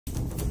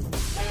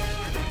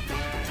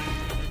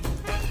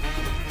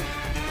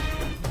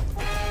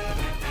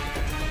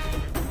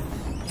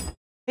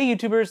Hey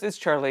YouTubers, it's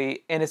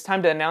Charlie, and it's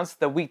time to announce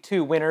the Week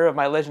 2 winner of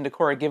my Legend of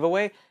Korra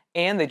giveaway,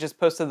 and they just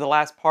posted the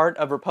last part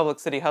of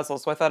Republic City Hustle,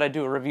 so I thought I'd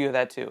do a review of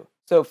that too.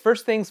 So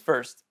first things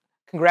first,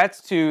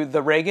 congrats to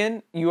the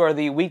Reagan. You are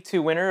the Week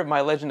 2 winner of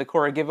my Legend of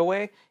Korra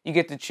giveaway. You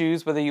get to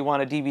choose whether you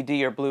want a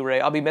DVD or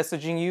Blu-ray. I'll be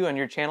messaging you on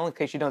your channel in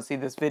case you don't see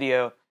this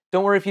video.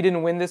 Don't worry if you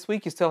didn't win this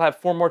week, you still have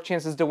 4 more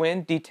chances to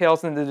win,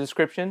 details in the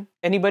description.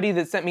 Anybody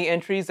that sent me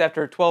entries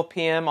after 12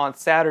 p.m. on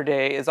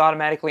Saturday is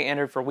automatically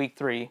entered for Week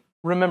 3.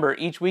 Remember,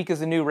 each week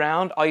is a new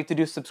round. All you have to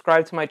do is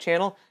subscribe to my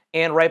channel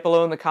and write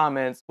below in the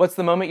comments, what's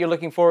the moment you're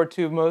looking forward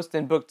to most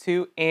in Book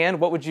 2,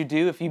 and what would you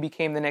do if you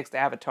became the next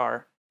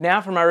Avatar?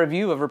 Now for my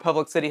review of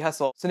Republic City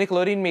Hustle. So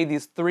Nickelodeon made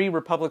these 3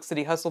 Republic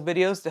City Hustle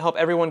videos to help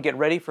everyone get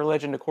ready for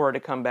Legend of Korra to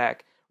come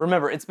back.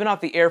 Remember, it's been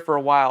off the air for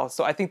a while,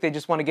 so I think they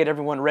just want to get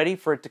everyone ready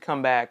for it to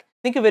come back.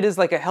 Think of it as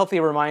like a healthy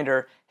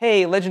reminder,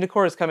 hey, Legend of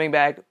Korra is coming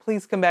back,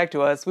 please come back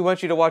to us, we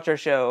want you to watch our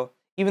show.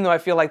 Even though I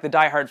feel like the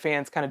diehard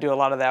fans kind of do a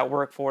lot of that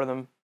work for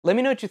them. Let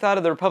me know what you thought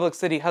of the Republic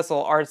City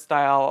Hustle art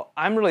style.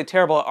 I'm really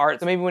terrible at art,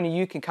 so maybe one of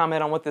you can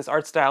comment on what this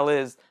art style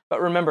is. But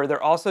remember,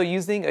 they're also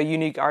using a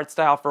unique art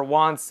style for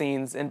Wan's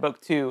scenes in Book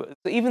 2.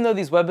 So even though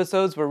these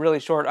webisodes were really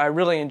short, I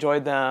really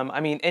enjoyed them. I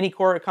mean, any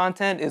Korra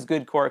content is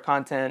good Korra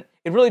content.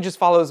 It really just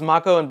follows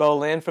Mako and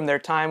Bolin from their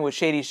time with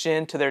Shady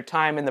Shin to their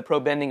time in the pro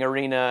bending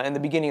arena and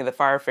the beginning of the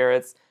Fire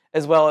Ferrets,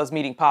 as well as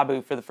meeting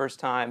Pabu for the first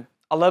time.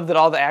 I love that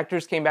all the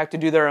actors came back to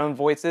do their own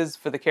voices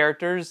for the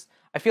characters.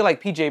 I feel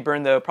like PJ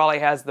Byrne, though, probably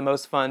has the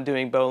most fun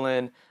doing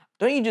Bolin.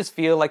 Don't you just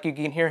feel like you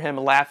can hear him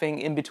laughing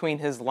in between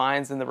his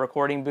lines in the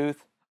recording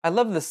booth? I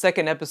love the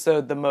second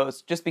episode the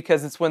most, just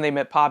because it's when they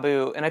met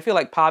Pabu, and I feel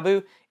like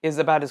Pabu is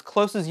about as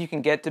close as you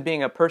can get to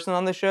being a person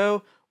on the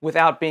show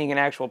without being an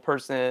actual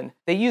person.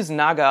 They use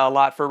Naga a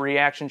lot for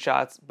reaction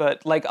shots,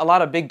 but like a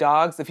lot of big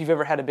dogs, if you've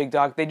ever had a big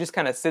dog, they just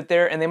kind of sit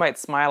there and they might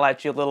smile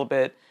at you a little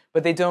bit,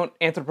 but they don't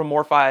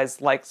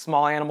anthropomorphize like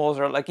small animals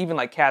or like even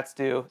like cats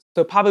do.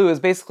 So Pabu is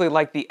basically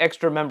like the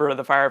extra member of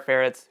the Fire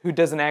Ferrets who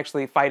doesn't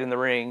actually fight in the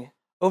ring.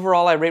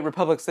 Overall, I rate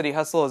Republic City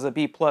Hustle as a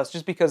B+,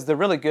 just because they're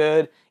really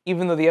good,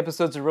 even though the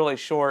episodes are really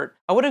short.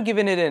 I would have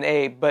given it an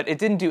A, but it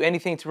didn't do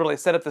anything to really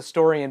set up the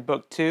story in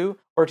Book 2,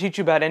 or teach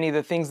you about any of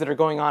the things that are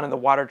going on in the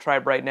Water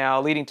Tribe right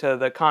now, leading to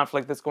the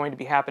conflict that's going to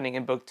be happening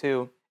in Book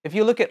 2. If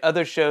you look at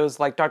other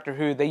shows like Doctor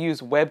Who, they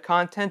use web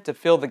content to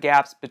fill the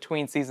gaps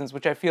between seasons,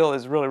 which I feel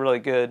is really, really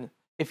good.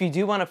 If you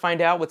do want to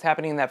find out what's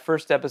happening in that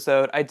first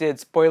episode, I did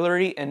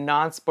spoilery and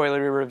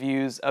non-spoilery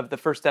reviews of the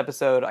first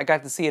episode. I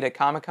got to see it at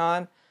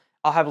Comic-Con.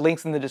 I'll have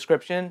links in the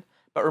description.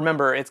 But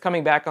remember, it's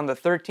coming back on the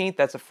 13th,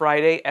 that's a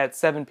Friday at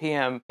 7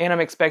 p.m. And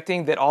I'm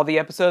expecting that all the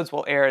episodes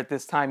will air at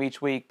this time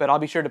each week, but I'll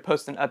be sure to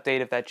post an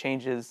update if that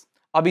changes.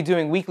 I'll be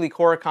doing weekly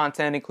Korra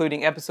content,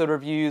 including episode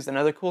reviews and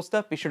other cool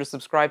stuff. Be sure to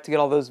subscribe to get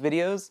all those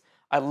videos.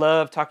 I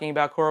love talking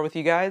about Korra with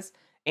you guys.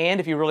 And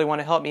if you really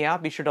want to help me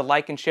out, be sure to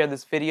like and share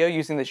this video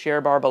using the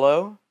share bar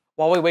below.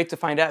 While we wait to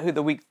find out who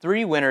the Week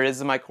 3 winner is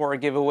of my Korra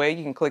giveaway,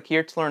 you can click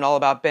here to learn all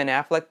about Ben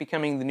Affleck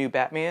becoming the new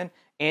Batman,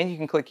 and you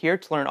can click here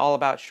to learn all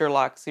about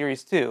Sherlock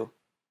Series 2.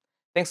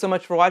 Thanks so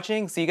much for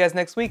watching. See you guys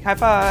next week. High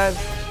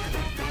five!